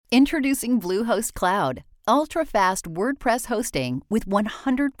Introducing Bluehost Cloud, ultra-fast WordPress hosting with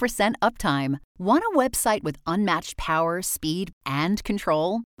 100% uptime. Want a website with unmatched power, speed, and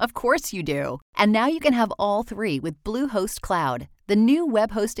control? Of course you do. And now you can have all three with Bluehost Cloud, the new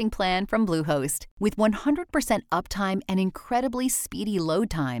web hosting plan from Bluehost. With 100% uptime and incredibly speedy load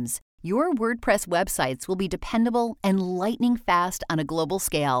times, your WordPress websites will be dependable and lightning fast on a global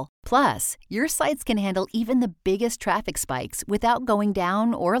scale. Plus, your sites can handle even the biggest traffic spikes without going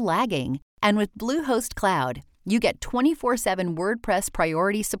down or lagging. And with Bluehost Cloud, you get 24/7 WordPress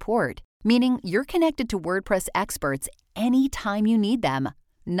priority support, meaning you're connected to WordPress experts anytime you need them.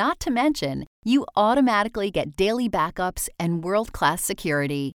 Not to mention, you automatically get daily backups and world-class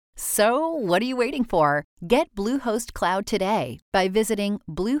security. So, what are you waiting for? Get Bluehost Cloud today by visiting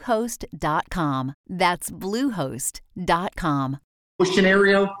Bluehost.com. That's Bluehost.com.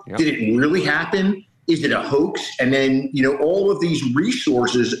 Scenario, did it really happen? Is it a hoax? And then, all of these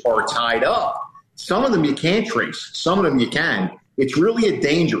resources are tied up. Some of them you can't trace. Some of them you can. It's really a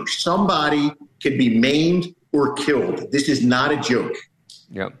danger. Somebody could be maimed or killed. This is not a joke.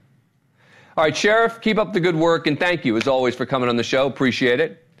 Yep. All right, Sheriff, keep up the good work, and thank you, as always, for coming on the show. Appreciate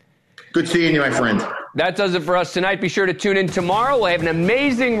it. Good seeing you, my friend. That does it for us tonight. Be sure to tune in tomorrow. We'll have an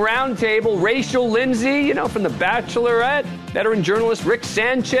amazing roundtable. Rachel Lindsay, from The Bachelorette, veteran journalist Rick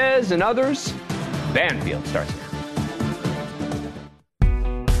Sanchez, and others. Banfield starts now.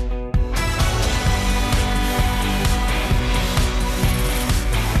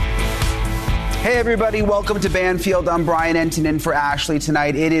 Hey, everybody. Welcome to Banfield. I'm Brian Enton in for Ashley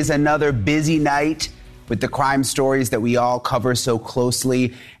tonight. It is another busy night with the crime stories that we all cover so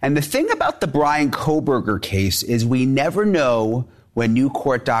closely. And the thing about the Brian Kohberger case is we never know when new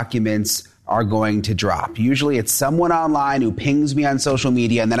court documents are going to drop. Usually it's someone online who pings me on social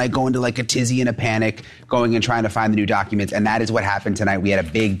media, and then I go into like a tizzy and a panic going and trying to find the new documents. And that is what happened tonight. We had a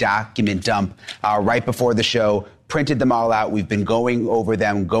big document dump right before the show. Printed them all out. We've been going over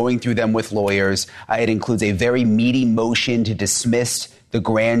them, going through them with lawyers. It includes a very meaty motion to dismiss the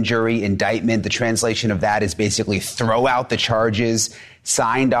grand jury indictment. The translation of that is basically throw out the charges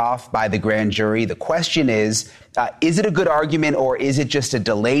signed off by the grand jury. The question is it a good argument or is it just a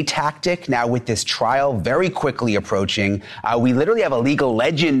delay tactic? Now, with this trial very quickly approaching, we literally have a legal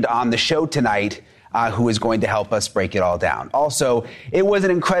legend on the show tonight who is going to help us break it all down. Also, it was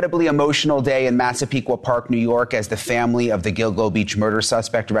an incredibly emotional day in Massapequa Park, New York, as the family of the Gilgo Beach murder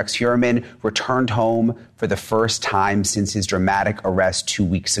suspect, Rex Heuermann, returned home for the first time since his dramatic arrest 2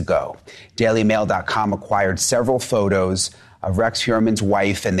 weeks ago. DailyMail.com acquired several photos of Rex Heuermann's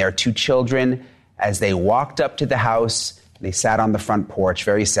wife and their two children as they walked up to the house. They sat on the front porch,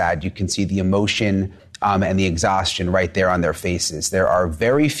 very sad. You can see the emotion and the exhaustion right there on their faces. There are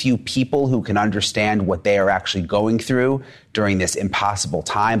very few people who can understand what they are actually going through during this impossible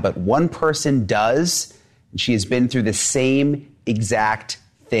time, but one person does, and she has been through the same exact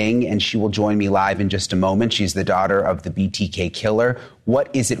thing, and she will join me live in just a moment. She's the daughter of the BTK killer. What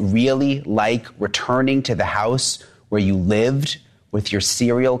is it really like returning to the house where you lived with your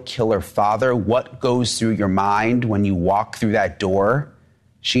serial killer father? What goes through your mind when you walk through that door?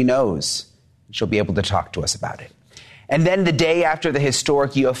 She knows. She'll be able to talk to us about it. And then the day after the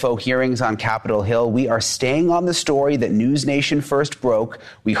historic UFO hearings on Capitol Hill, we are staying on the story that News Nation first broke.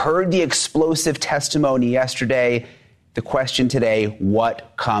 We heard the explosive testimony yesterday. The question today,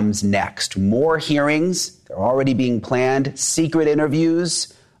 what comes next? More hearings, they're already being planned. Secret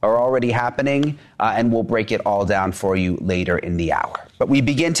interviews are already happening, and we'll break it all down for you later in the hour. But we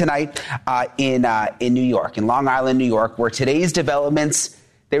begin tonight in New York, in Long Island, New York, where today's developments,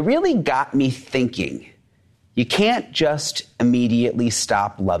 they really got me thinking. You can't just immediately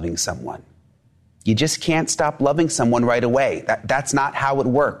stop loving someone. You just can't stop loving someone right away. That's not how it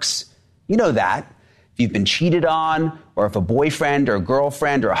works. You know that. If you've been cheated on, or if a boyfriend or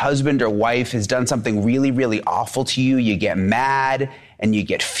girlfriend or a husband or wife has done something really, really awful to you, you get mad and you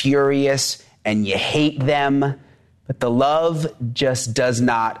get furious and you hate them. But the love just does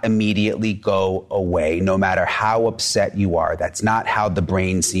not immediately go away, no matter how upset you are. That's not how the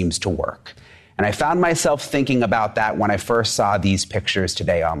brain seems to work. And I found myself thinking about that when I first saw these pictures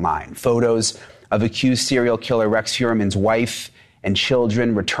today online. Photos of accused serial killer Rex Heuermann's wife and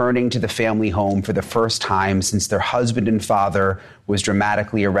children returning to the family home for the first time since their husband and father was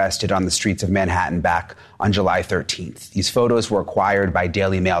dramatically arrested on the streets of Manhattan back on July 13th. These photos were acquired by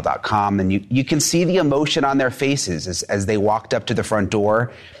DailyMail.com, and you can see the emotion on their faces as they walked up to the front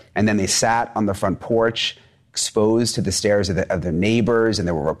door, and then they sat on the front porch, exposed to the stares of their neighbors, and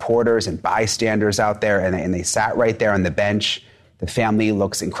there were reporters and bystanders out there, and they sat right there on the bench. The family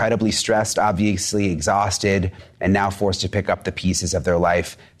looks incredibly stressed, obviously exhausted, and now forced to pick up the pieces of their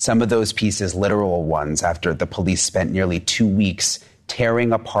life. Some of those pieces, literal ones, after the police spent nearly 2 weeks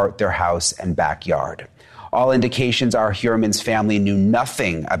tearing apart their house and backyard. All indications are Heuermann's family knew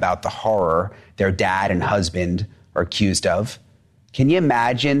nothing about the horror their dad and husband are accused of. Can you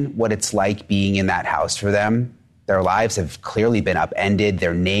imagine what it's like being in that house for them? Their lives have clearly been upended,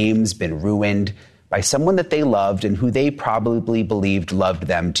 their names been ruined by someone that they loved and who they probably believed loved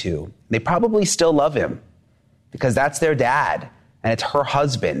them too. They probably still love him because that's their dad and it's her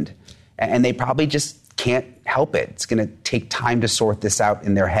husband. And they probably just can't help it. It's going to take time to sort this out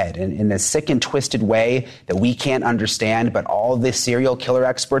in their head. And in a sick and twisted way that we can't understand, but all the serial killer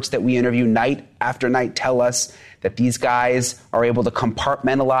experts that we interview night after night tell us that these guys are able to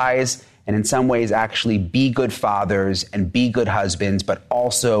compartmentalize and in some ways actually be good fathers and be good husbands, but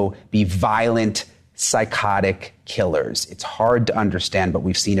also be violent, psychotic killers. It's hard to understand, but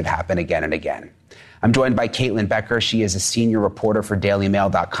we've seen it happen again and again. I'm joined by Caitlin Becker. She is a senior reporter for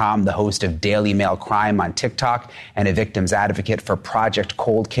DailyMail.com, the host of Daily Mail Crime on TikTok, and a victim's advocate for Project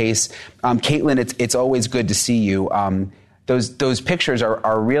Cold Case. Caitlin, it's always good to see you. Those pictures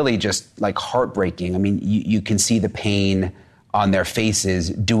are really just like heartbreaking. I mean, you can see the pain on their faces.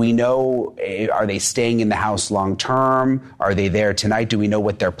 Do we know, are they staying in the house long term? Are they there tonight? Do we know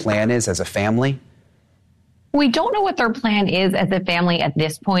what their plan is as a family? We don't know what their plan is as a family at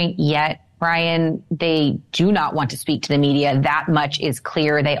this point yet, Brian. They do not want to speak to the media. That much is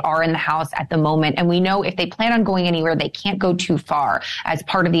clear. They are in the house at the moment. And we know if they plan on going anywhere, they can't go too far. As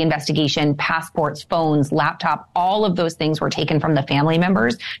part of the investigation, passports, phones, laptop, all of those things were taken from the family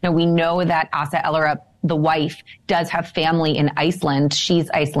members. Now, we know that Asa Ellerup, the wife, does have family in Iceland. She's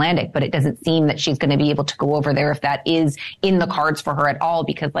Icelandic, but it doesn't seem that she's going to be able to go over there if that is in the cards for her at all,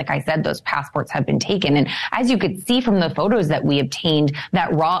 because like I said, those passports have been taken. And as you could see from the photos that we obtained,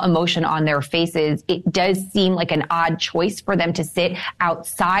 that raw emotion on their faces, it does seem like an odd choice for them to sit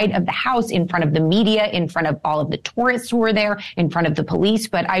outside of the house in front of the media, in front of all of the tourists who were there, in front of the police.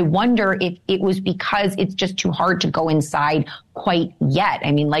 But I wonder if it was because it's just too hard to go inside quite yet.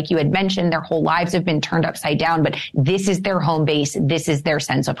 I mean, like you had mentioned, their whole lives have been turned upside down, but this is their home base. This is their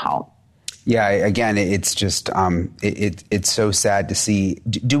sense of home. Yeah, again, it's just, it's so sad to see.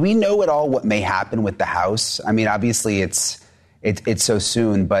 Do we know at all what may happen with the house? I mean, obviously it's so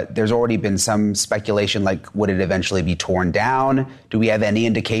soon, but there's already been some speculation, like would it eventually be torn down? Do we have any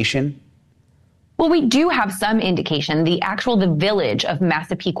indication? Well, we do have some indication. The village of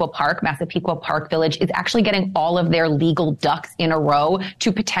Massapequa Park Village, is actually getting all of their legal ducks in a row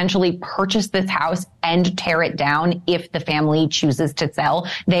to potentially purchase this house and tear it down if the family chooses to sell.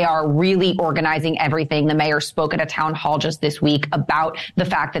 They are really organizing everything. The mayor spoke at a town hall just this week about the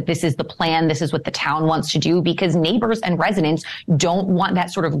fact that this is the plan. This is what the town wants to do, because neighbors and residents don't want that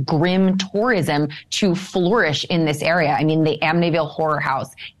sort of grim tourism to flourish in this area. I mean, the Amityville Horror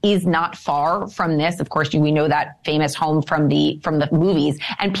House is not far from this. Of course, we know that famous home from the movies,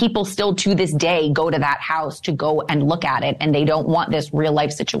 and people still to this day go to that house to go and look at it. And they don't want this real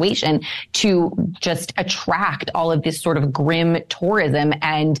life situation to just attract all of this sort of grim tourism,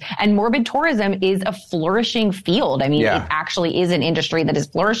 and morbid tourism is a flourishing field. I mean, It actually is an industry that is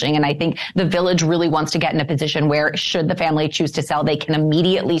flourishing. And I think the village really wants to get in a position where, should the family choose to sell, they can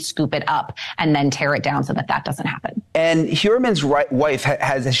immediately scoop it up and then tear it down so that doesn't happen. And Heuermann's wife,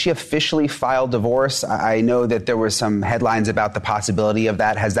 has she officially filed divorce? I know that there were some headlines about the possibility of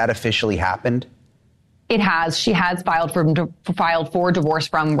that. Has that officially happened? It has. She has filed for divorce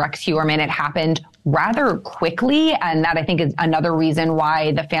from Rex Heuermann. It happened rather quickly, and that I think is another reason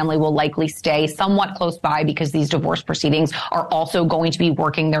why the family will likely stay somewhat close by, because these divorce proceedings are also going to be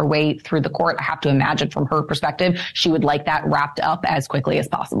working their way through the court. I have to imagine from her perspective, she would like that wrapped up as quickly as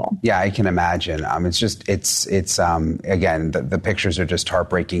possible. Yeah, I can imagine. It's again, the pictures are just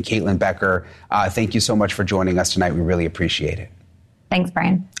heartbreaking. Caitlin Becker, thank you so much for joining us tonight. We really appreciate it. Thanks,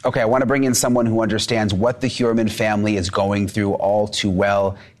 Brian. Okay, I want to bring in someone who understands what the Heuermann family is going through all too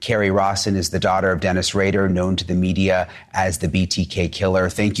well. Carrie Rawson is the daughter of Dennis Rader, known to the media as the BTK killer.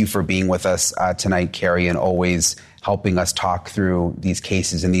 Thank you for being with us tonight, Carrie, and always helping us talk through these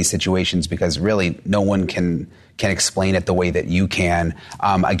cases and these situations, because really no one can explain it the way that you can.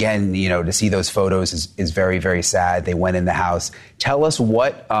 Again, to see those photos is very, very sad. They went in the house. Tell us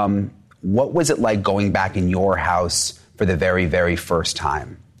what was it like going back in your house for the very, very first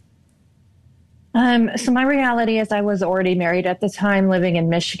time? So my reality is I was already married at the time, living in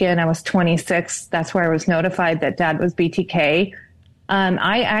Michigan. I was 26. That's where I was notified that Dad was BTK.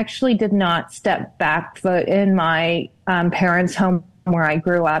 I actually did not step back foot in my parents' home where I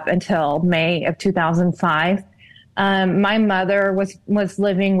grew up until May of 2005. My mother was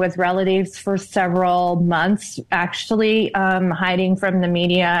living with relatives for several months, actually, hiding from the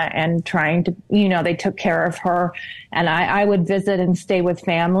media and trying to, they took care of her. And I would visit and stay with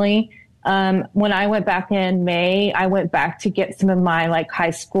family. When I went back in May, I went back to get some of my high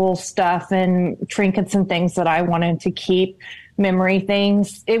school stuff and trinkets and things that I wanted to keep, memory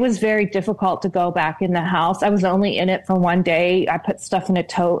things. It was very difficult to go back in the house. I was only in it for one day. I put stuff in a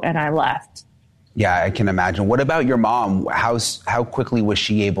tote and I left. Yeah, I can imagine. What about your mom? How quickly was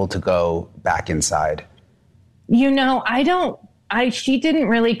she able to go back inside? She didn't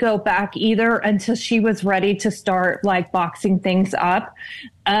really go back either until she was ready to start boxing things up.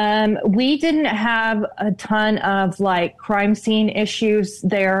 We didn't have a ton of crime scene issues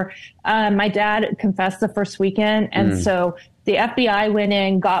there. My dad confessed the first weekend. And so the FBI went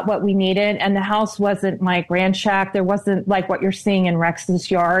in, got what we needed, and the house wasn't ransacked. There wasn't what you're seeing in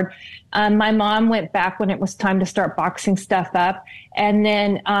Rex's yard. My mom went back when it was time to start boxing stuff up. And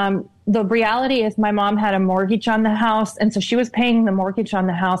then the reality is my mom had a mortgage on the house. And so she was paying the mortgage on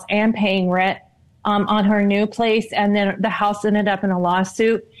the house and paying rent on her new place. And then the house ended up in a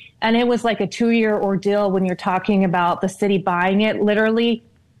lawsuit. And it was a 2-year ordeal when you're talking about the city buying it. Literally,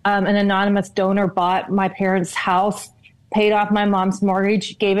 an anonymous donor bought my parents' house, paid off my mom's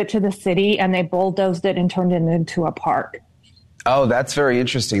mortgage, gave it to the city, and they bulldozed it and turned it into a park. Oh, that's very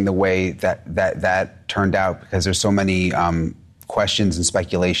interesting, the way that turned out, because there's so many questions and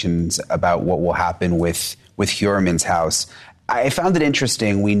speculations about what will happen with Heuermann's house. I found it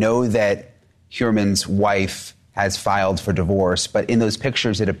interesting. We know that Heuermann's wife has filed for divorce, but in those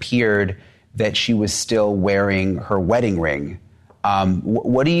pictures, it appeared that she was still wearing her wedding ring.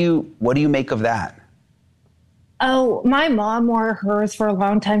 What do you make of that? Oh, my mom wore hers for a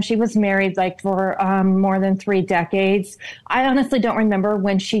long time. She was married for more than 3 decades. I honestly don't remember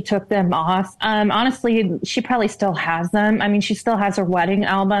when she took them off. Honestly, she probably still has them. I mean, she still has her wedding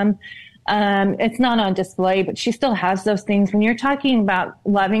album. It's not on display, but she still has those things. When you're talking about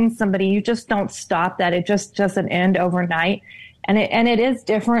loving somebody, you just don't stop that. It just doesn't end overnight. And it is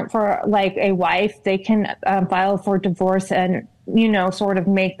different for a wife. They can file for divorce and, sort of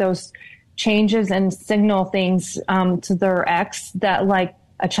make those changes and signal things to their ex that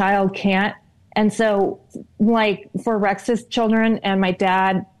a child can't. And so for Rex's children and my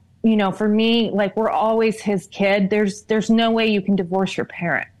dad, for me, we're always his kid. There's no way you can divorce your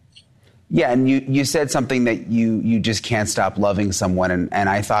parent. Yeah, and you said something that you just can't stop loving someone, and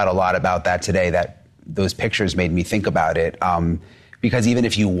I thought a lot about that today, that those pictures made me think about it, because even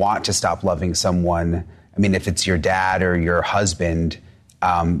if you want to stop loving someone, I mean, if it's your dad or your husband,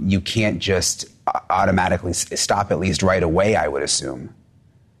 you can't just automatically stop, at least right away, I would assume.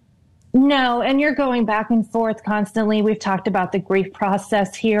 No, and you're going back and forth constantly. We've talked about the grief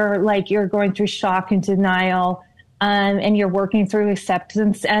process here, you're going through shock and denial, and you're working through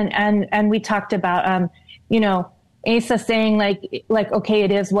acceptance. And we talked about, Asa saying okay,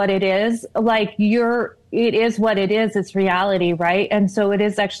 it is what it is. It is what it is. It's reality, right? And so it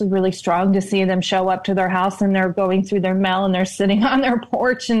is actually really strong to see them show up to their house and they're going through their mail and they're sitting on their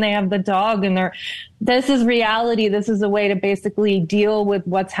porch and they have the dog and this is reality. This is a way to basically deal with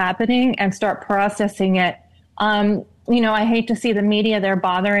what's happening and start processing it. I hate to see the media there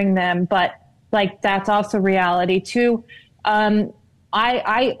bothering them, but that's also reality too. I'm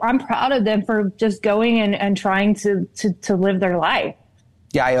proud of them for just going and trying to live their life.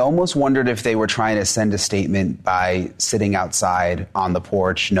 Yeah, I almost wondered if they were trying to send a statement by sitting outside on the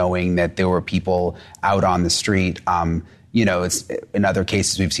porch, knowing that there were people out on the street. It's in other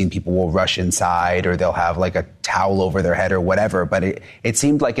cases we've seen people will rush inside or they'll have a towel over their head or whatever. But it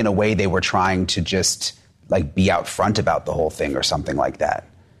seemed like in a way they were trying to just be out front about the whole thing or something like that.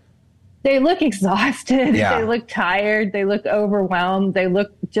 They look exhausted. Yeah. They look tired. They look overwhelmed. They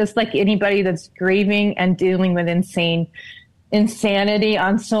look just like anybody that's grieving and dealing with insanity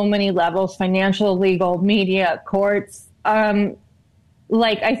on so many levels, financial, legal, media, courts. I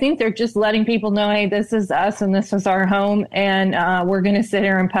think they're just letting people know, hey, this is us and this is our home and we're going to sit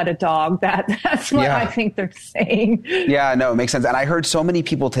here and pet a dog. That's what I think they're saying. Yeah, no, it makes sense. And I heard so many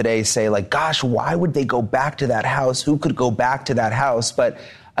people today say gosh, why would they go back to that house? Who could go back to that house? But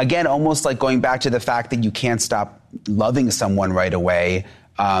again, almost going back to the fact that you can't stop loving someone right away,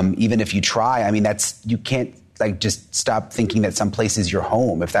 even if you try. I mean, you can't just stop thinking that some place is your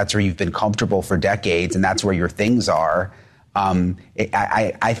home. If that's where you've been comfortable for decades and that's where your things are,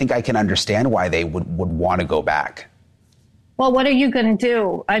 I think I can understand why they would want to go back. Well, what are you going to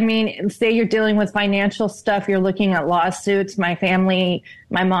do? I mean, say you're dealing with financial stuff, you're looking at lawsuits. My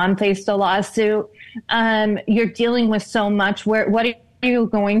mom faced a lawsuit. You're dealing with so much. What are you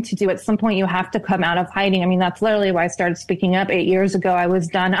going to do? At some point, you have to come out of hiding. I mean, that's literally why I started speaking up 8 years ago. I was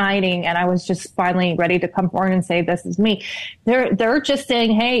done hiding, and I was just finally ready to come forward and say, this is me. They're just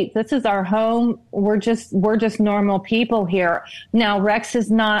saying, hey, this is our home. We're just normal people here. Now, Rex is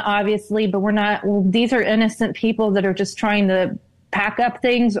not, obviously, but these are innocent people that are just trying to pack up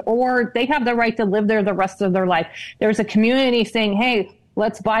things, or they have the right to live there the rest of their life. There's a community saying, hey,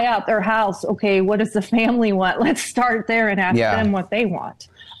 let's buy out their house. Okay, what does the family want? Let's start there and ask them what they want.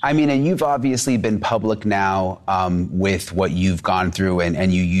 I mean, and you've obviously been public now with what you've gone through,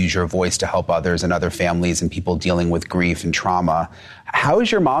 and you use your voice to help others and other families and people dealing with grief and trauma. How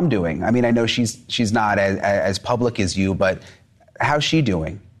is your mom doing? I mean, I know she's not as public as you, but how's she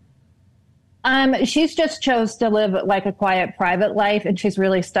doing? She's just chose to live like a quiet, private life, and she's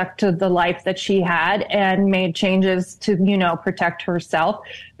really stuck to the life that she had and made changes to, protect herself.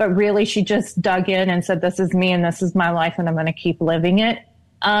 But really, she just dug in and said, this is me and this is my life and I'm going to keep living it.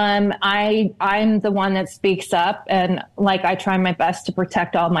 I'm the one that speaks up, and I try my best to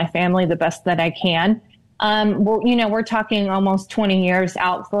protect all my family the best that I can. We're talking almost 20 years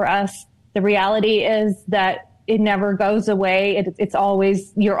out for us. The reality is that it never goes away. It's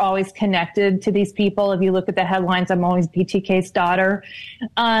always, you're always connected to these people. If you look at the headlines, I'm always BTK's daughter.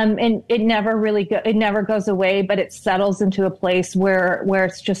 And it never goes away, but it settles into a place where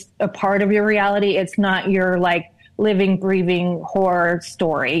it's just a part of your reality. It's not your living, breathing horror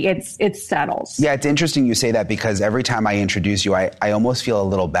story. It settles. Yeah, it's interesting you say that, because every time I introduce you, I almost feel a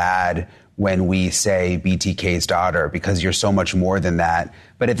little bad when we say BTK's daughter, because you're so much more than that.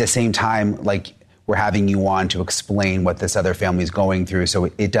 But at the same time, we're having you on to explain what this other family is going through. So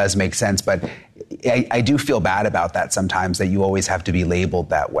it does make sense. But I do feel bad about that sometimes, that you always have to be labeled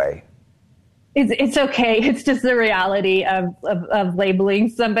that way. It's okay. It's just the reality of labeling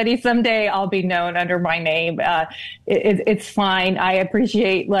somebody. Someday I'll be known under my name. It's fine. I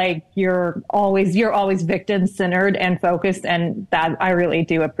appreciate you're always victim centered and focused, and that I really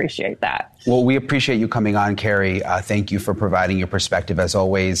do appreciate that. Well, we appreciate you coming on, Carrie. Thank you for providing your perspective as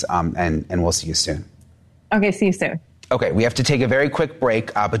always. And we'll see you soon. Okay. See you soon. Okay, we have to take a very quick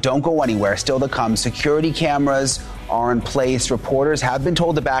break, but don't go anywhere. Still to come, security cameras are in place. Reporters have been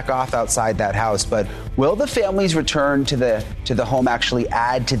told to back off outside that house, but will the family's return to the home actually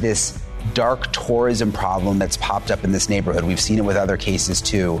add to this dark tourism problem that's popped up in this neighborhood? We've seen it with other cases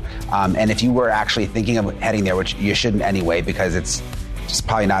too. And if you were actually thinking of heading there, which you shouldn't anyway, because it's just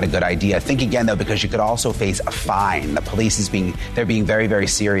probably not a good idea. Think again, though, because you could also face a fine. The police they're being very, very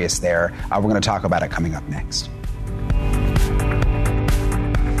serious there. We're going to talk about it coming up next.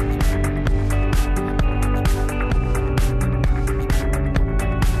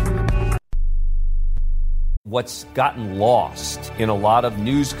 What's gotten lost in a lot of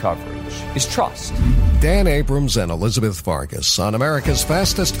news coverage is trust. Dan Abrams and Elizabeth Vargas on America's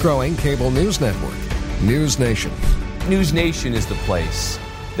fastest growing cable news network, News Nation. News Nation is the place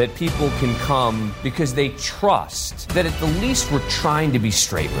that people can come because they trust that at the least we're trying to be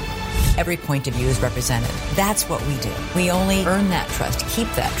straight with them. Every point of view is represented. That's what we do. We only earn that trust, keep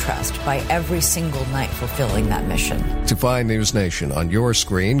that trust by every single night fulfilling that mission. To find News Nation on your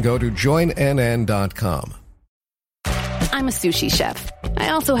screen, go to joinnn.com. I'm a sushi chef. I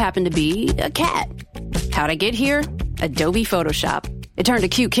also happen to be a cat. How'd I get here? Adobe Photoshop. It turned a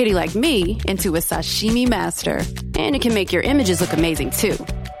cute kitty like me into a sashimi master. And it can make your images look amazing, too.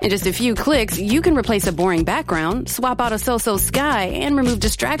 In just a few clicks, you can replace a boring background, swap out a so-so sky, and remove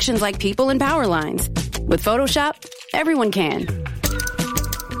distractions like people and power lines. With Photoshop, everyone can.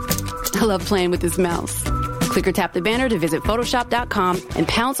 I love playing with this mouse. Click or tap the banner to visit Photoshop.com and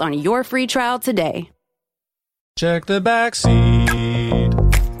pounce on your free trial today. Check the back seat.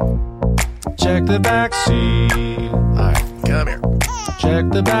 Check the back seat. All right, come here.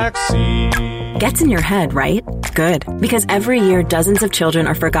 Check the back seat. Gets in your head, right? Good. Because every year, dozens of children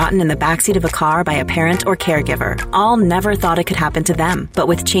are forgotten in the backseat of a car by a parent or caregiver. All never thought it could happen to them. But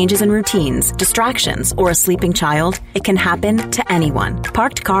with changes in routines, distractions, or a sleeping child, it can happen to anyone.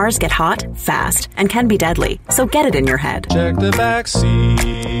 Parked cars get hot, fast, and can be deadly. So get it in your head. Check the back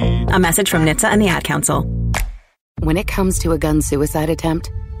seat. A message from NHTSA and the Ad Council. When it comes to a gun suicide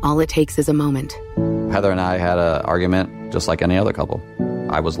attempt, all it takes is a moment. Heather and I had an argument just like any other couple.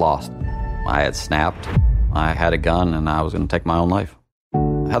 I was lost. I had snapped. I had a gun and I was going to take my own life.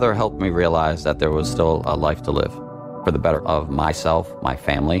 Heather helped me realize that there was still a life to live for the better of myself, my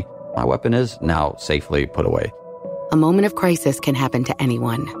family. My weapon is now safely put away. A moment of crisis can happen to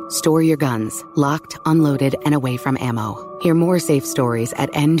anyone. Store your guns, locked, unloaded, and away from ammo. Hear more safe stories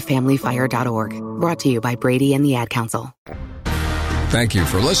at endfamilyfire.org. Brought to you by Brady and the Ad Council. Thank you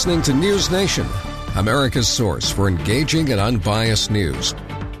for listening to News Nation. America's source for engaging and unbiased news.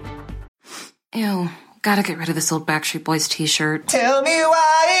 Ew. Gotta get rid of this old Backstreet Boys t-shirt. Tell me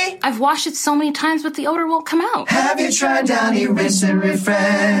why. I've washed it so many times, but the odor won't come out. Have you tried Downy Rinse and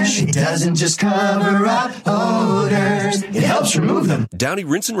Refresh? It doesn't just cover up odors, it helps remove them. Downy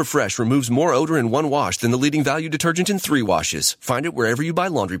Rinse and Refresh removes more odor in one wash than the leading value detergent in 3 washes. Find it wherever you buy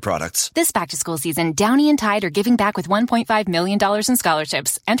laundry products. This back-to-school season, Downy and Tide are giving back with $1.5 million in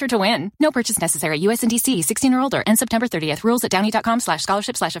scholarships. Enter to win. No purchase necessary. USNDC, 16 or older. End September 30th. Rules at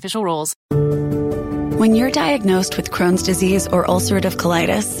downy.com/scholarship/official rules. When you're diagnosed with Crohn's disease or ulcerative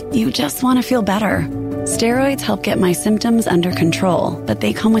colitis, you just want to feel better. Steroids help get my symptoms under control, but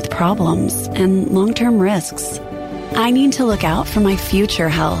they come with problems and long-term risks. I need to look out for my future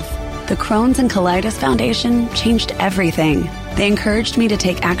health. The Crohn's and Colitis Foundation changed everything. They encouraged me to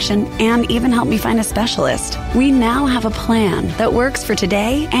take action and even helped me find a specialist. We now have a plan that works for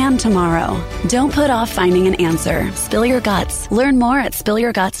today and tomorrow. Don't put off finding an answer. Spill your guts. Learn more at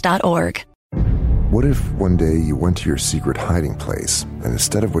spillyourguts.org. What if one day you went to your secret hiding place and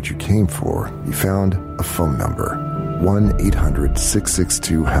instead of what you came for, you found a phone number,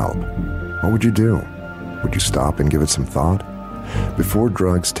 1-800-662-HELP? What would you do? Would you stop and give it some thought? Before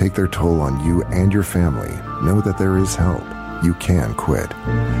drugs take their toll on you and your family, know that there is help. You can quit.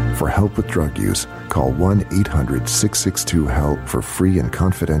 For help with drug use, call 1-800-662-HELP for free and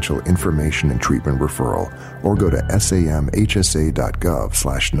confidential information and treatment referral, or go to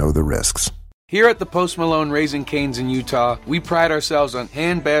samhsa.gov/knowtherisks. Here at the Post Malone Raising Cane's in Utah, we pride ourselves on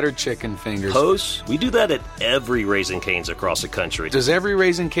hand-battered chicken fingers. Post? We do that at every Raising Cane's across the country. Does every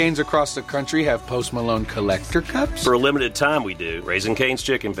Raising Cane's across the country have Post Malone collector cups? For a limited time we do. Raising Cane's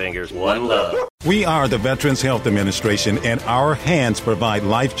chicken fingers. One love. We are the Veterans Health Administration, and our hands provide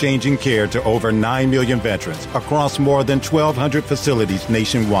life-changing care to over 9 million veterans across more than 1,200 facilities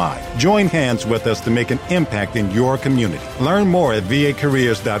nationwide. Join hands with us to make an impact in your community. Learn more at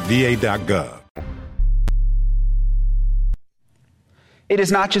vacareers.va.gov. It is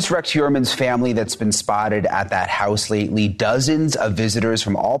not just Rex Heuermann's family that's been spotted at that house lately. Dozens of visitors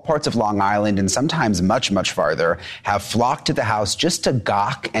from all parts of Long Island and sometimes much, much farther have flocked to the house just to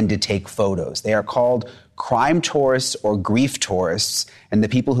gawk and to take photos. They are called crime tourists or grief tourists, and the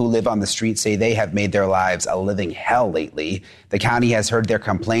people who live on the street say they have made their lives a living hell lately. The county has heard their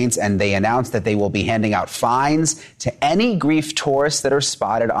complaints, and they announced that they will be handing out fines to any grief tourists that are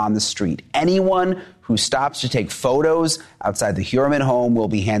spotted on the street. Anyone who stops to take photos outside the Heuermann home will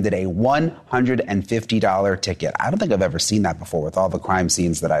be handed a $150 ticket. I don't think I've ever seen that before with all the crime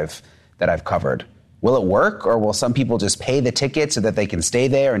scenes that I've covered. Will it work, or will some people just pay the ticket so that they can stay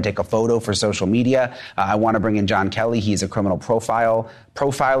there and take a photo for social media? I want to bring in John Kelly. He's a criminal profiler,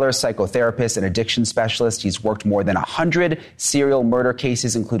 psychotherapist, and addiction specialist. He's worked more than 100 serial murder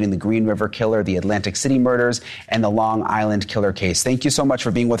cases, including the Green River Killer, the Atlantic City murders, and the Long Island Killer case. Thank you so much for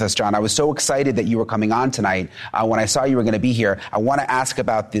being with us, John. I was so excited that you were coming on tonight. When I saw you were going to be here, I want to ask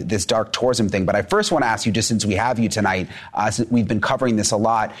about this dark tourism thing. But I first want to ask you, just since we have you tonight, we've been covering this a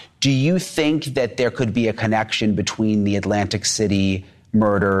lot, do you think that there could be a connection between the Atlantic City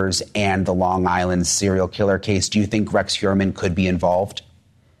murders and the Long Island serial killer case? Do you think Rex Heuermann could be involved?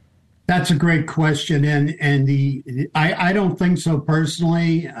 That's a great question, and I don't think so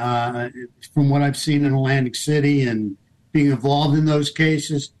personally. From what I've seen in Atlantic City and being involved in those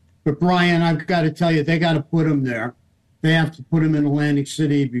cases, but Brian, I've got to tell you, they got to put him there. They have to put him in Atlantic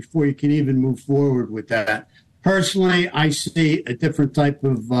City before you can even move forward with that. Personally, I see a different type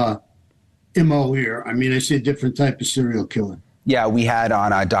of MO here. I mean, I see a different type of serial killer. Yeah, we had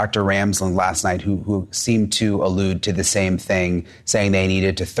on Dr. Ramsland last night who seemed to allude to the same thing, saying they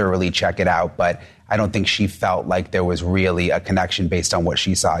needed to thoroughly check it out. But I don't think she felt like there was really a connection based on what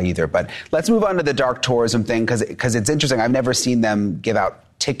she saw either. But let's move on to the dark tourism thing, because it's interesting. I've never seen them give out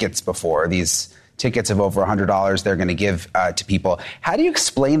tickets before, these tickets of over $100 they're going to give to people. How do you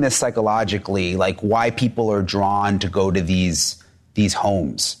explain this psychologically, like why people are drawn to go to these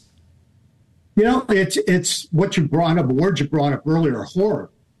homes? You know, it's what you brought up, a word you brought up earlier, horror.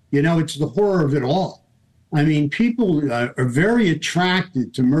 You know, it's the horror of it all. I mean, people are very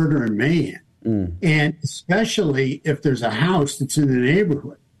attracted to murder and mayhem, and especially if there's a house that's in the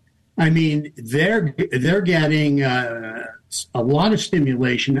neighborhood. I mean, they're getting a lot of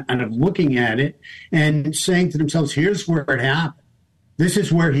stimulation out of looking at it and saying to themselves, here's where it happened. This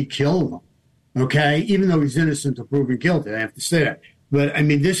is where he killed them. Okay? Even though he's innocent until proven guilty, I have to say that. But, I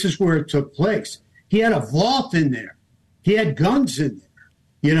mean, this is where it took place. He had a vault in there. He had guns in there.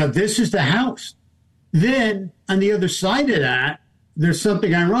 You know, this is the house. Then, on the other side of that, there's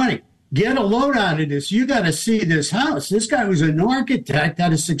something ironic. get a load out of this. You got to see this house. This guy was an architect,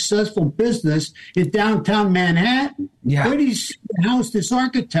 had a successful business in downtown Manhattan. Yeah. Where do you see the house this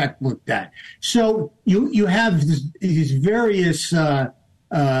architect looked at? So you have these various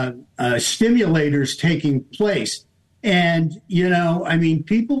stimulators taking place. And,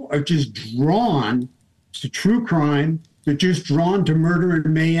 people are just drawn to true crime. They're just drawn to murder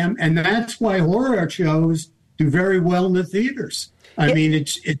and mayhem. And that's why horror shows do very well in the theaters. I mean,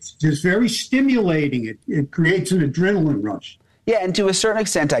 it's just very stimulating. It creates an adrenaline rush. Yeah, and to a certain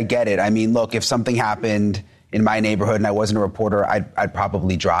extent, I get it. I mean, look, if something happened in my neighborhood and I wasn't a reporter, I'd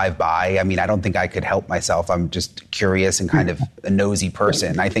probably drive by. I mean, I don't think I could help myself. I'm just curious and kind of a nosy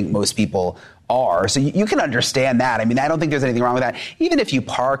person. I think most people are. So you can understand that. I mean, I don't think there's anything wrong with that. Even if you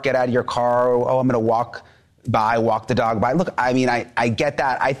park, get out of your car, I'm going to walk the dog by. Look, I mean, I get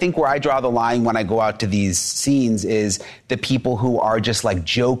that. I think where I draw the line when I go out to these scenes is the people who are just like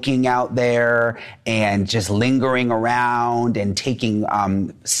joking out there and just lingering around and taking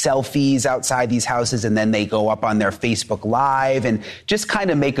selfies outside these houses, and then they go up on their Facebook Live and just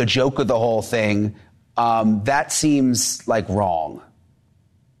kind of make a joke of the whole thing. That seems like wrong.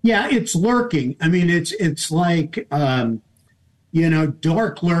 Yeah, it's lurking. I mean, it's like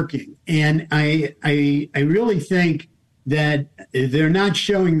dark lurking. And I really think that they're not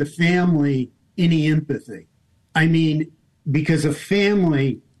showing the family any empathy. I mean, because a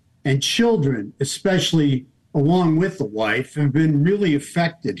family and children, especially along with the wife, have been really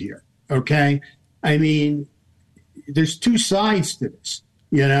affected here. Okay. I mean, there's two sides to this,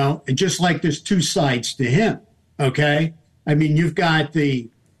 and just like there's two sides to him. Okay. I mean, you've got the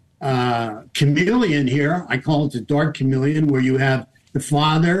chameleon here. I call it the dark chameleon, where you have the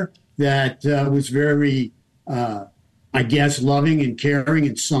father that was very, loving and caring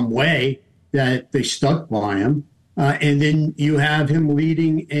in some way, that they stuck by him. And then you have him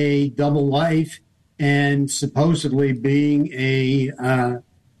leading a double life and supposedly being a,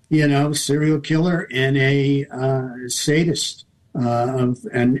 serial killer and a sadist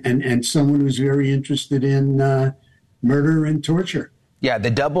and someone who's very interested in murder and torture. Yeah,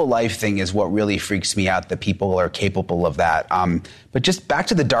 the double life thing is what really freaks me out, that people are capable of that. But just back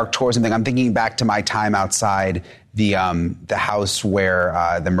to the dark tourism thing, I'm thinking back to my time outside the house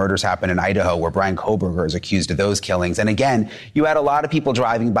where the murders happened in Idaho, where Brian Koberger is accused of those killings. And again, you had a lot of people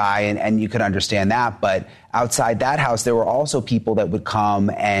driving by, and you could understand that. But outside that house, there were also people that would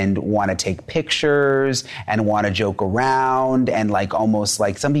come and want to take pictures and want to joke around, and like almost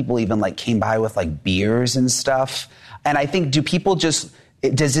like some people even like came by with like beers and stuff. And I think, does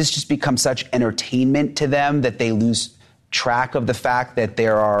this just become such entertainment to them that they lose track of the fact that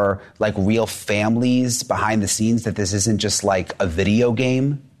there are like real families behind the scenes, that this isn't just like a video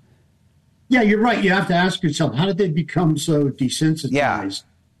game? Yeah, you're right. You have to ask yourself, how did they become so desensitized,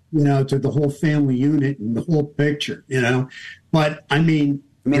 to the whole family unit and the whole picture, But I mean,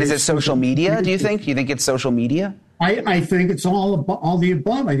 is it social media, do you think? Do you think it's social media? I think it's all the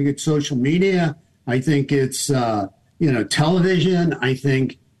above. I think it's social media. I think it's, television. I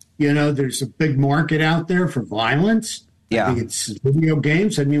think, there's a big market out there for violence. Yeah. I think it's video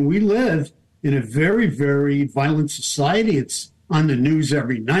games. I mean, we live in a very, very violent society. It's on the news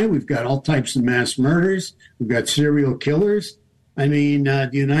every night. We've got all types of mass murders. We've got serial killers. I mean, the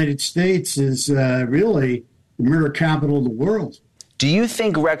United States is really the murder capital of the world. Do you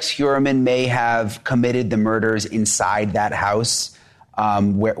think Rex Heuermann may have committed the murders inside that house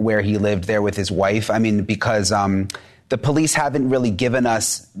where he lived there with his wife? I mean, because the police haven't really given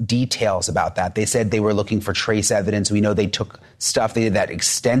us details about that. They said they were looking for trace evidence. We know they took stuff. They did that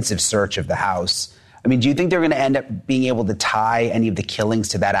extensive search of the house. I mean, do you think they're going to end up being able to tie any of the killings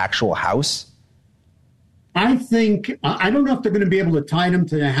to that actual house? I don't know if they're going to be able to tie them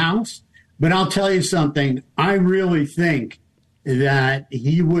to the house, but I'll tell you something. I really think that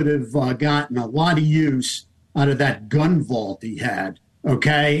he would have gotten a lot of use out of that gun vault he had,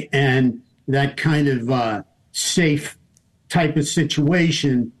 okay? And that kind of safe type of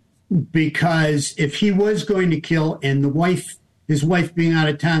situation, because if he was going to kill, and his wife being out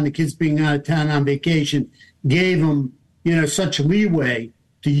of town, the kids being out of town on vacation, gave him, such leeway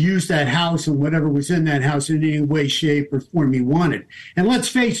to use that house and whatever was in that house in any way, shape, or form he wanted. And let's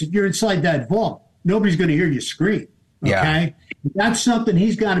face it, you're inside that vault. Nobody's going to hear you scream, okay? Yeah. That's something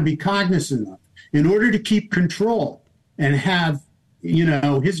he's got to be cognizant of. In order to keep control and have,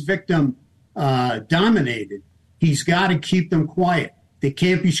 his victim dominated, he's got to keep them quiet. They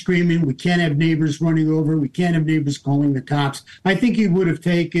can't be screaming. We can't have neighbors running over. We can't have neighbors calling the cops. I think he would have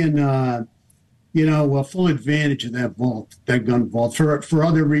taken full advantage of that vault, that gun vault, for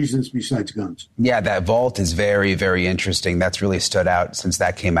other reasons besides guns. Yeah, that vault is very, very interesting. That's really stood out since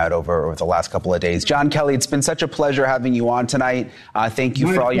that came out over the last couple of days. John Kelly, it's been such a pleasure having you on tonight. Thank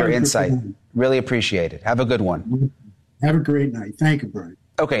you for all your insight. Really appreciate it. Have a good one. Have a great night. Thank you, Brian.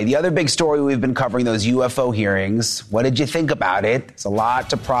 Okay, the other big story we've been covering, those UFO hearings. What did you think about it? It's a lot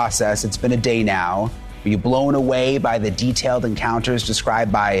to process. It's been a day now. Were you blown away by the detailed encounters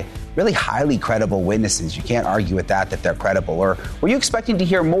described by really highly credible witnesses? You can't argue with that they're credible. Or were you expecting to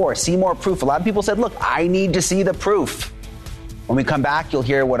hear more, see more proof? A lot of people said, look, I need to see the proof. When we come back, you'll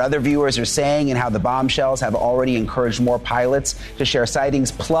hear what other viewers are saying and how the bombshells have already encouraged more pilots to share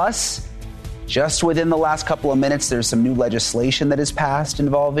sightings. Plus, just within the last couple of minutes, there's some new legislation that has passed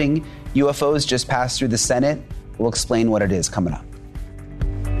involving UFOs, just passed through the Senate. We'll explain what it is coming up.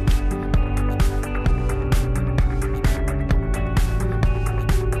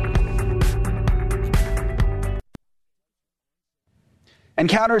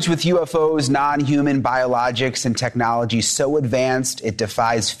 Encounters with UFOs, non-human biologics, and technology so advanced it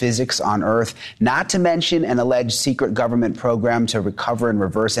defies physics on Earth, not to mention an alleged secret government program to recover and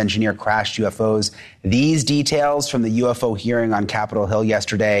reverse engineer crashed UFOs. These details from the UFO hearing on Capitol Hill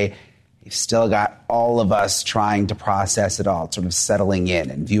yesterday, you've still got all of us trying to process it all, sort of settling in.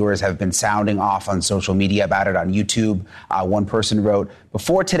 And viewers have been sounding off on social media about it on YouTube. One person wrote,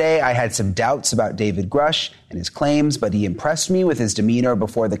 before today, I had some doubts about David Grush and his claims, but he impressed me with his demeanor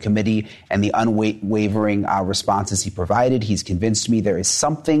before the committee and the unwavering responses he provided. He's convinced me there is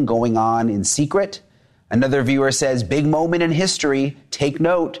something going on in secret. Another viewer says, big moment in history. Take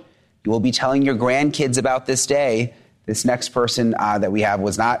note. You will be telling your grandkids about this day. This next person that we have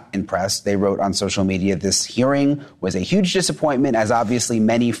was not impressed. They wrote on social media, this hearing was a huge disappointment, as obviously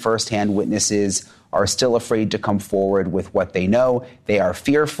many firsthand witnesses are still afraid to come forward with what they know. They are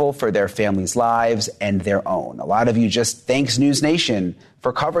fearful for their families' lives and their own. A lot of you just thanks News Nation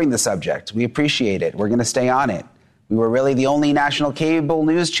for covering the subject. We appreciate it. We're going to stay on it. We were really the only national cable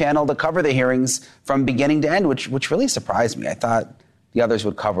news channel to cover the hearings from beginning to end, which really surprised me. I thought the others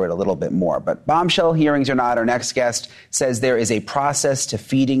would cover it a little bit more. But bombshell hearings or not, our next guest says there is a process to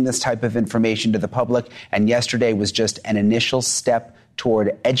feeding this type of information to the public, and yesterday was just an initial step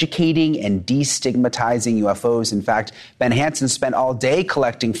toward educating and destigmatizing UFOs. In fact, Ben Hansen spent all day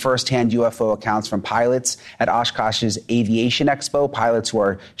collecting firsthand UFO accounts from pilots at Oshkosh's Aviation Expo, pilots who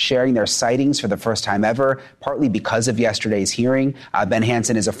are sharing their sightings for the first time ever, partly because of yesterday's hearing. Ben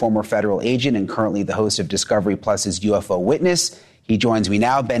Hansen is a former federal agent and currently the host of Discovery Plus's UFO Witness. He joins me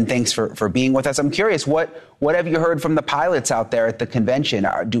now. Ben, thanks for being with us. I'm curious, what have you heard from the pilots out there at the convention?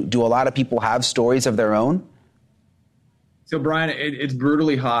 Do a lot of people have stories of their own? So, Brian, it's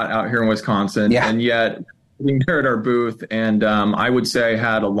brutally hot out here in Wisconsin, and yet being there at our booth, and I would say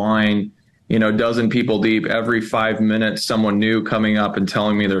had a line, a dozen people deep. Every 5 minutes, someone new coming up and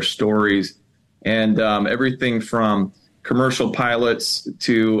telling me their stories, and everything from commercial pilots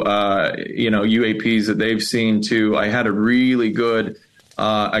to, UAPs that they've seen to, I had a really good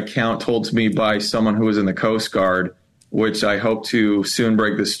account told to me by someone who was in the Coast Guard, which I hope to soon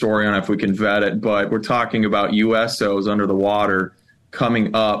break this story on if we can vet it. But we're talking about USOs under the water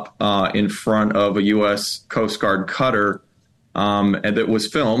coming up in front of a U.S. Coast Guard cutter, and that was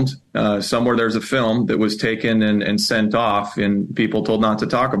filmed. Somewhere there's a film that was taken and sent off, and people told not to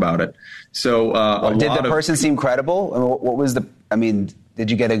talk about it. So did the person seem credible? What was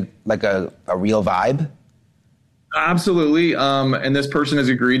did you get a real vibe? Absolutely. And this person has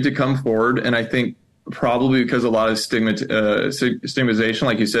agreed to come forward. And I think probably because a lot of stigmatization,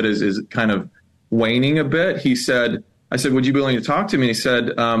 like you said, is kind of waning a bit. I said, would you be willing to talk to me? And he said,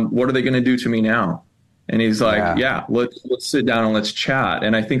 what are they going to do to me now? And he's like, yeah, let's sit down and let's chat.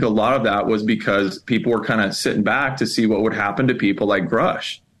 And I think a lot of that was because people were kind of sitting back to see what would happen to people like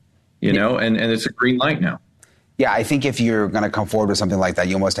Grush, and it's a green light now. Yeah, I think if you're going to come forward with something like that,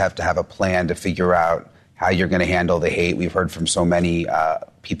 you almost have to have a plan to figure out how you're going to handle the hate. We've heard from so many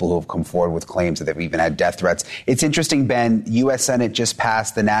people who have come forward with claims that they've even had death threats. It's interesting, Ben, U.S. Senate just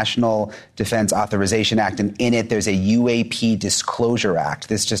passed the National Defense Authorization Act, and in it there's a UAP Disclosure Act.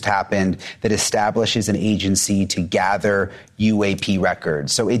 This just happened that establishes an agency to gather UAP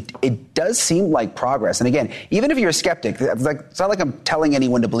records. So it does seem like progress. And again, even if you're a skeptic, it's not like I'm telling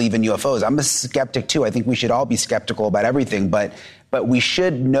anyone to believe in UFOs. I'm a skeptic too. I think we should all be skeptical about everything, but we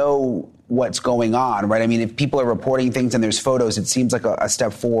should know what's going on, right? I mean, if people are reporting things and there's photos, it seems like a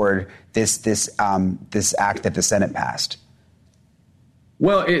step forward, this act that the Senate passed.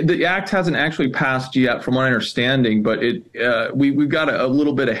 Well, the act hasn't actually passed yet, from my understanding, but we've got a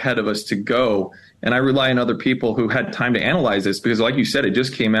little bit ahead of us to go. And I rely on other people who had time to analyze this because, like you said, it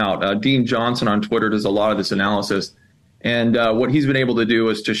just came out. Dean Johnson on Twitter does a lot of this analysis. And what he's been able to do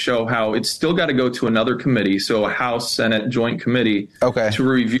is to show how it's still got to go to another committee, so a House Senate joint committee, to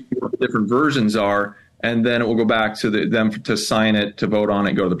review what the different versions are. And then it will go back to them to sign it, to vote on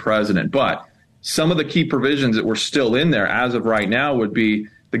it, go to the president. But some of the key provisions that were still in there as of right now would be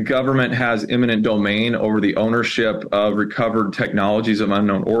the government has eminent domain over the ownership of recovered technologies of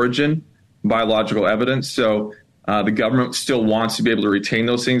unknown origin, biological evidence. So the government still wants to be able to retain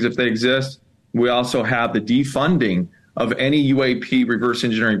those things if they exist. We also have the defunding of any UAP reverse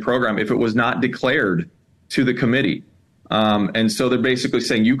engineering program if it was not declared to the committee. And so they're basically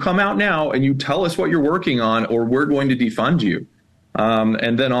saying, you come out now and you tell us what you're working on, or we're going to defund you.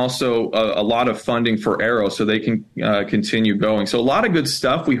 And then also a lot of funding for Arrow so they can continue going. So a lot of good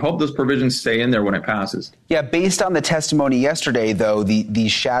stuff. We hope those provisions stay in there when it passes. Yeah, based on the testimony yesterday, though,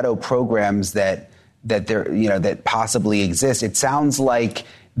 these shadow programs that possibly exist, it sounds like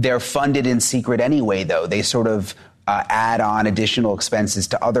they're funded in secret anyway, though. They sort of add on additional expenses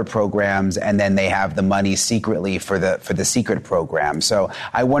to other programs, and then they have the money secretly for the secret program. So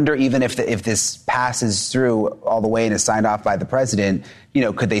I wonder, even if this passes through all the way and is signed off by the president,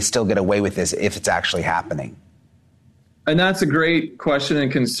 could they still get away with this if it's actually happening? And that's a great question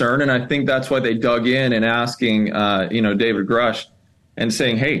and concern, and I think that's why they dug in and asking, David Grush, and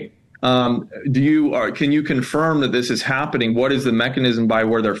saying, hey, can you confirm that this is happening? What is the mechanism by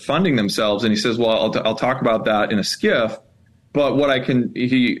where they're funding themselves? And he says, well, I'll talk about that in a skiff. But what I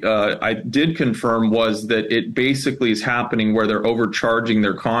did confirm was that it basically is happening where they're overcharging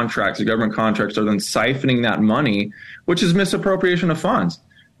their contracts. The government contracts are then siphoning that money, which is misappropriation of funds,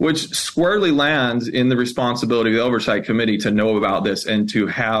 which squarely lands in the responsibility of the Oversight Committee to know about this and to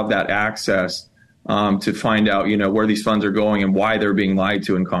have that access to find out, where these funds are going and why they're being lied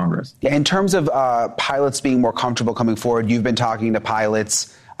to in Congress. Yeah, in terms of pilots being more comfortable coming forward, you've been talking to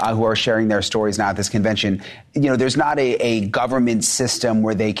pilots who are sharing their stories now at this convention. There's not a government system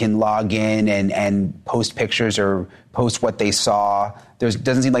where they can log in and post pictures or post what they saw.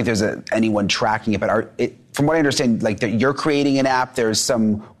 Doesn't seem like there's anyone tracking it. But from what I understand, you're creating an app. There's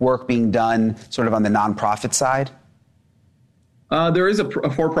some work being done sort of on the nonprofit side. There is a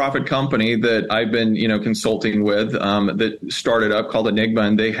for-profit company that I've been, consulting with that started up called Enigma,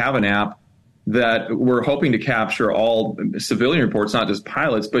 and they have an app that we're hoping to capture all civilian reports, not just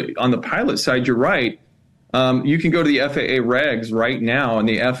pilots. But on the pilot side, you're right. You can go to the FAA regs right now, and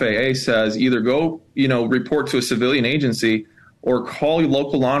the FAA says either go, report to a civilian agency or call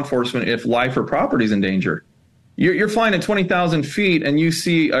local law enforcement if life or property is in danger. You're flying at 20,000 feet and you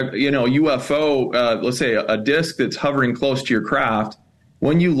see a UFO, let's say a disc that's hovering close to your craft.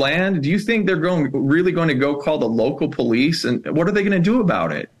 When you land, do you think they're really going to go call the local police? And what are they going to do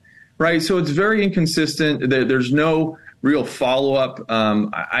about it? Right. So it's very inconsistent. There's no real follow up.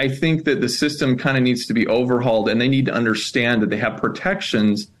 I think that the system kind of needs to be overhauled, and they need to understand that they have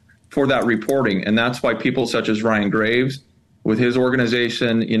protections for that reporting. And that's why people such as Ryan Graves, with his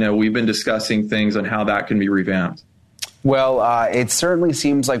organization, we've been discussing things on how that can be revamped. Well, it certainly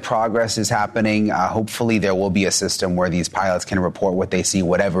seems like progress is happening. Hopefully there will be a system where these pilots can report what they see,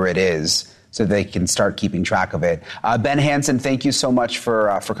 whatever it is, so they can start keeping track of it. Ben Hansen, thank you so much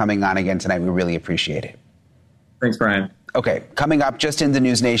for coming on again tonight. We really appreciate it. Thanks, Brian. Okay, coming up just in the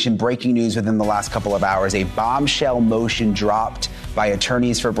News Nation, breaking news within the last couple of hours, a bombshell motion dropped by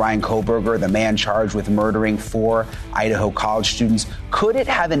attorneys for Bryan Kohberger, the man charged with murdering 4 Idaho college students. Could it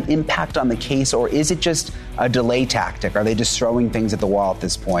have an impact on the case, or is it just a delay tactic? Are they just throwing things at the wall at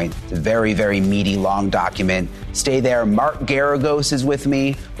this point? It's a very, very meaty, long document. Stay there. Mark Garagos is with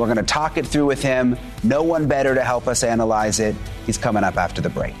me. We're going to talk it through with him. No one better to help us analyze it. He's coming up after the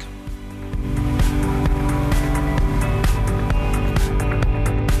break.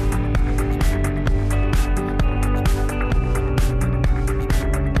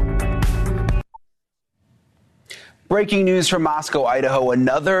 Breaking news from Moscow, Idaho.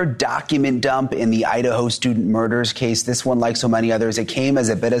 Another document dump in the Idaho student murders case. This one, like so many others, it came as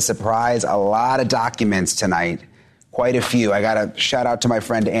a bit of surprise. A lot of documents tonight. Quite a few. I got to shout out to my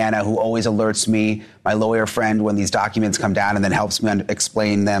friend Anna, who always alerts me, my lawyer friend, when these documents come down, and then helps me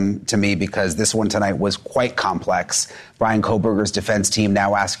explain them to me, because this one tonight was quite complex. Bryan Kohberger's defense team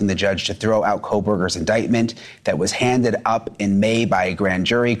now asking the judge to throw out Kohberger's indictment that was handed up in May by a grand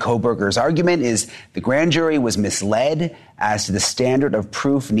jury. Kohberger's argument is the grand jury was misled as to the standard of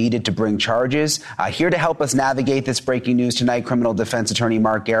proof needed to bring charges. Here to help us navigate this breaking news tonight, criminal defense attorney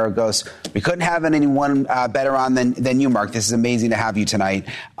Mark Garagos. We couldn't have anyone better on than you, Mark. This is amazing to have you tonight.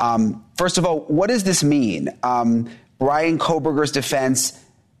 First of all, what does this mean? Bryan Kohberger's defense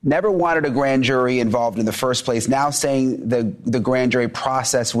never wanted a grand jury involved in the first place, now saying the grand jury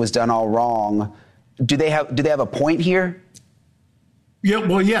process was done all wrong. Do they have a point here? Yeah,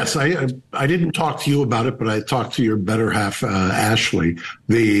 well, yes. I didn't talk to you about it, but I talked to your better half, Ashley.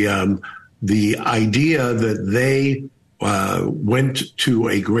 The idea that they went to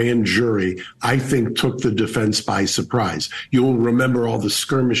a grand jury, I think, took the defense by surprise. You'll remember all the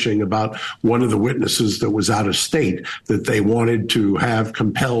skirmishing about one of the witnesses that was out of state that they wanted to have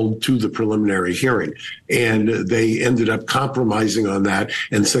compelled to the preliminary hearing. And they ended up compromising on that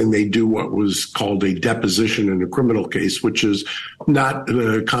and saying they do what was called a deposition in a criminal case, which is not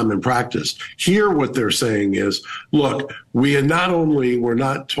common practice. Here, what they're saying is, look, were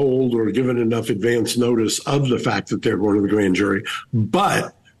not told or given enough advance notice of the fact that they're going to the grand jury,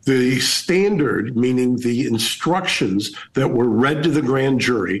 but the standard, meaning the instructions that were read to the grand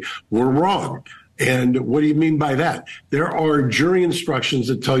jury, were wrong. And what do you mean by that? There are jury instructions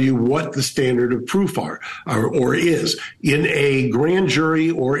that tell you what the standard of proof are or is. In a grand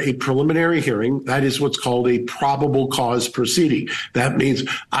jury or a preliminary hearing, that is what's called a probable cause proceeding. That means,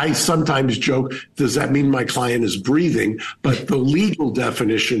 I sometimes joke, does that mean my client is breathing? But the legal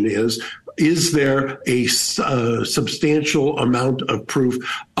definition is there a substantial amount of proof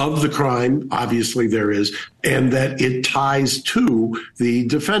of the crime? Obviously there is, and that it ties to the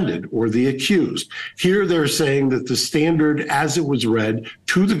defendant or the accused. Here they're saying that the standard as it was read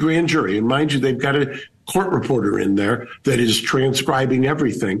to the grand jury, and mind you, they've got a court reporter in there that is transcribing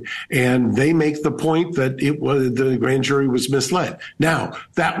everything, and they make the point that the grand jury was misled. Now,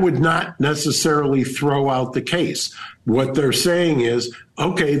 that would not necessarily throw out the case. What they're saying is,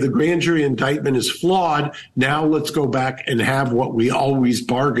 okay, the grand jury indictment is flawed. Now let's go back and have what we always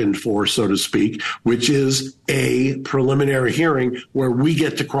bargained for, so to speak, which is a preliminary hearing where we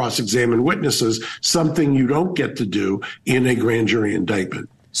get to cross-examine witnesses, something you don't get to do in a grand jury indictment.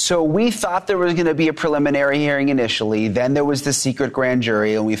 So we thought there was going to be a preliminary hearing initially. Then there was the secret grand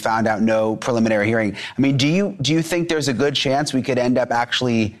jury, and we found out no preliminary hearing. I mean, do you think there's a good chance we could end up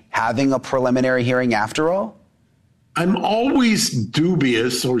actually having a preliminary hearing after all? I'm always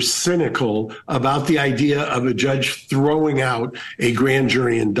dubious or cynical about the idea of a judge throwing out a grand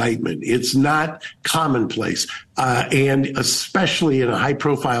jury indictment. It's not commonplace, and especially in a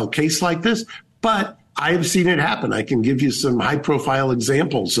high-profile case like this. But I've seen it happen. I can give you some high-profile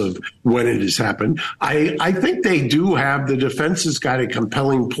examples of when it has happened. I think they do have, the defense has got a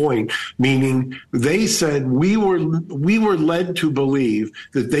compelling point, meaning they said we were led to believe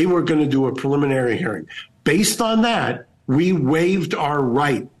that they were going to do a preliminary hearing. Based on that, we waived our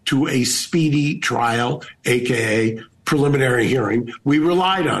right to a speedy trial, aka preliminary hearing. We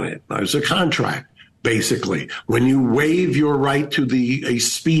relied on it. It was a contract. Basically, when you waive your right to a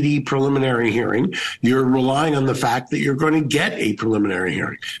speedy preliminary hearing, you're relying on the fact that you're going to get a preliminary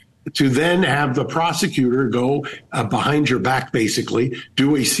hearing. To then have the prosecutor go behind your back, basically,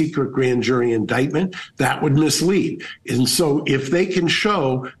 do a secret grand jury indictment, that would mislead. And so if they can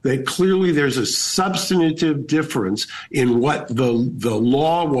show that clearly there's a substantive difference in what the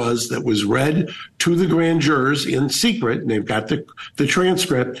law was that was read to the grand jurors in secret, and they've got the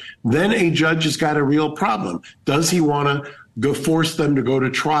transcript, then a judge has got a real problem. Does he want to force them to go to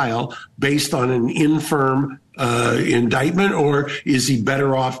trial based on an infirm indictment, or is he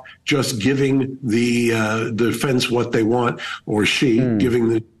better off just giving the defense what they want, or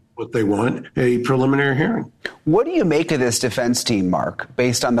giving what they want, a preliminary hearing? What do you make of this defense team, Mark,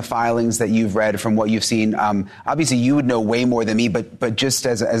 based on the filings that you've read, from what you've seen? Obviously, you would know way more than me, but just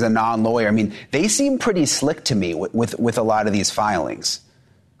as a non-lawyer, I mean, they seem pretty slick to me with a lot of these filings.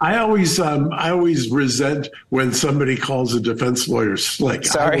 I always resent when somebody calls a defense lawyer slick.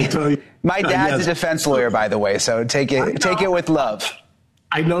 Sorry, I will tell you, my dad's a defense lawyer, by the way, so take it with love.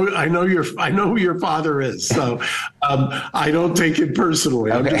 I know who your father is, so I don't take it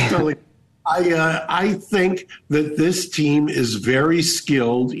personally. Okay. I'm just telling you. I think that this team is very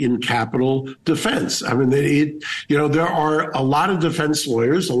skilled in capital defense. I mean, there are a lot of defense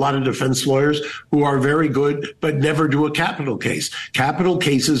lawyers who are very good, but never do a capital case. Capital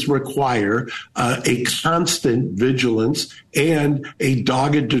cases require a constant vigilance and a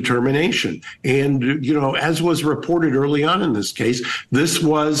dogged determination. And, as was reported early on in this case, this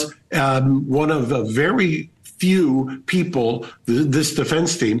was one of the very few people, this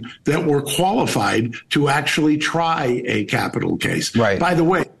defense team, that were qualified to actually try a capital case. Right. By the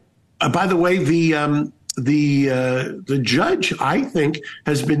way, the judge, I think,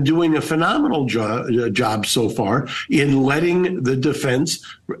 has been doing a phenomenal job so far in letting the defense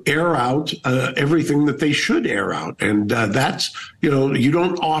air out everything that they should air out. And that's, you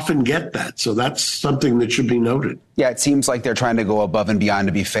don't often get that. So that's something that should be noted. Yeah, it seems like they're trying to go above and beyond,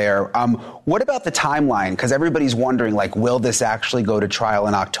 to be fair. What about the timeline? Because everybody's wondering, will this actually go to trial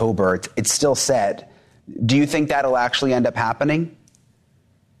in October? It's still set. Do you think that'll actually end up happening?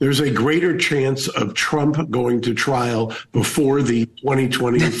 There's a greater chance of Trump going to trial before the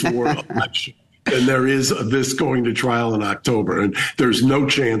 2024 election than there is of this going to trial in October. And there's no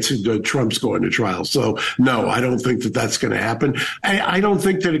chance that Trump's going to trial. So, no, I don't think that that's going to happen. I don't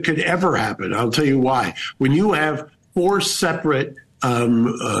think that it could ever happen. I'll tell you why. When you have 4 separate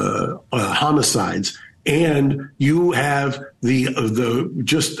homicides, and you have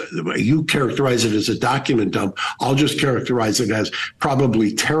you characterize it as a document dump. I'll just characterize it as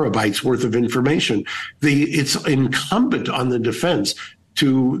probably terabytes worth of information. It's incumbent on the defense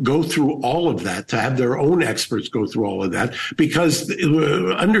to go through all of that, to have their own experts go through all of that, because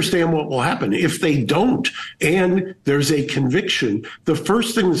understand what will happen. If they don't, and there's a conviction, the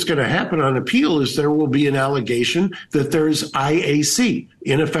first thing that's going to happen on appeal is there will be an allegation that there's IAC,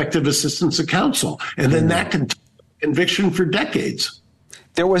 ineffective assistance of counsel. And then that can conviction for decades.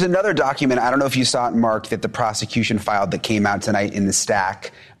 There was another document, I don't know if you saw it, Mark, that the prosecution filed that came out tonight in the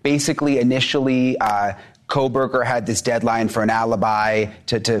stack. Basically, initially, Kohberger had this deadline for an alibi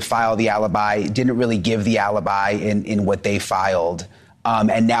to file the alibi, didn't really give the alibi in what they filed.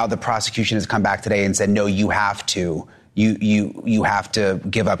 And now the prosecution has come back today and said, no, you have to. You have to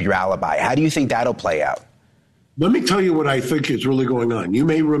give up your alibi. How do you think that'll play out? Let me tell you what I think is really going on. You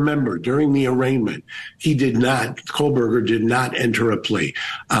may remember during the arraignment, Kohberger did not enter a plea.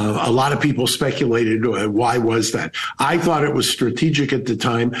 A lot of people speculated why was that. I thought it was strategic at the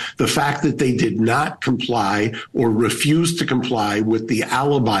time. The fact that they did not comply or refuse to comply with the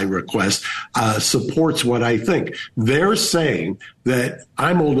alibi request supports what I think. They're saying that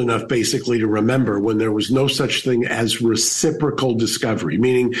I'm old enough basically to remember when there was no such thing as reciprocal discovery,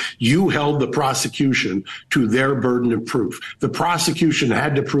 meaning you held the prosecution to their burden of proof. The prosecution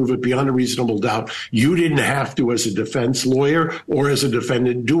had to prove it beyond a reasonable doubt. You didn't have to, as a defense lawyer or as a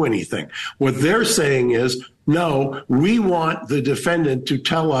defendant, do anything. What they're saying is, no, we want the defendant to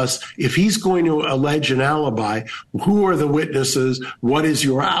tell us if he's going to allege an alibi, who are the witnesses, what is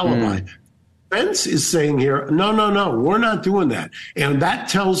your alibi? Defense is saying here, no, we're not doing that. And that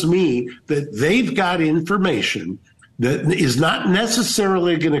tells me that they've got information that is not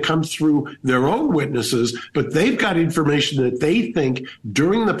necessarily going to come through their own witnesses, but they've got information that they think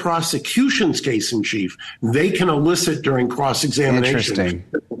during the prosecution's case in chief, they can elicit during cross-examination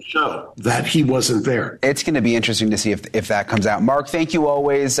that will show that he wasn't there. It's going to be interesting to see if that comes out. Mark, thank you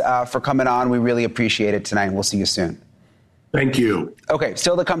always for coming on. We really appreciate it tonight. We'll see you soon. Thank you. Okay,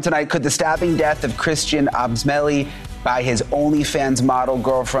 still to come tonight, could the stabbing death of Christian Abzmeli by his OnlyFans model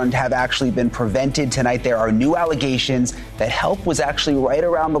girlfriend have actually been prevented? Tonight, there are new allegations that help was actually right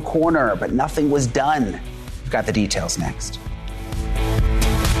around the corner, but nothing was done. We've got the details next.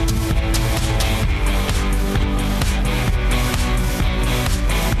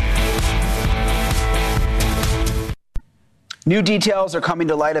 New details are coming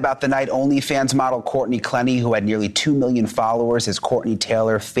to light about the night OnlyFans model Courtney Clenny, who had nearly 2 million followers as Courtney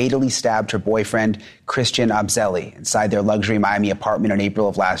Taylor, fatally stabbed her boyfriend, Christian Abzeli, inside their luxury Miami apartment in April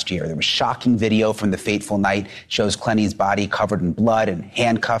of last year. There was shocking video from the fateful night, shows Clenny's body covered in blood and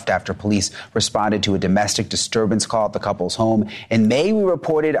handcuffed after police responded to a domestic disturbance call at the couple's home. In May, we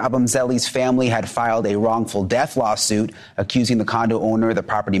reported Abzeli's family had filed a wrongful death lawsuit accusing the condo owner, the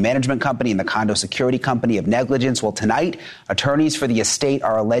property management company, and the condo security company of negligence. Well, tonight, attorneys for the estate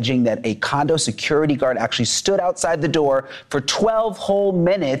are alleging that a condo security guard actually stood outside the door for 12 whole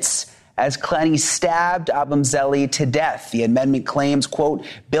minutes as Clenny stabbed Abzeli to death. The amendment claims, quote,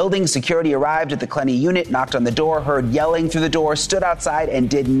 building security arrived at the Clenny unit, knocked on the door, heard yelling through the door, stood outside, and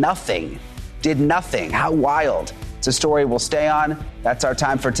did nothing. Did nothing. How wild. It's a story we'll stay on. That's our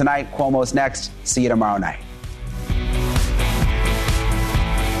time for tonight. Cuomo's next. See you tomorrow night.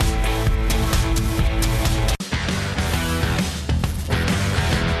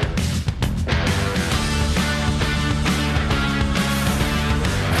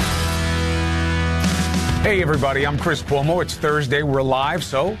 Hey, everybody, I'm Chris Cuomo. It's Thursday. We're live,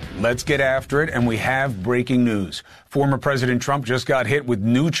 so let's get after it. And we have breaking news. Former President Trump just got hit with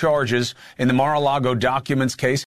new charges in the Mar-a-Lago documents case.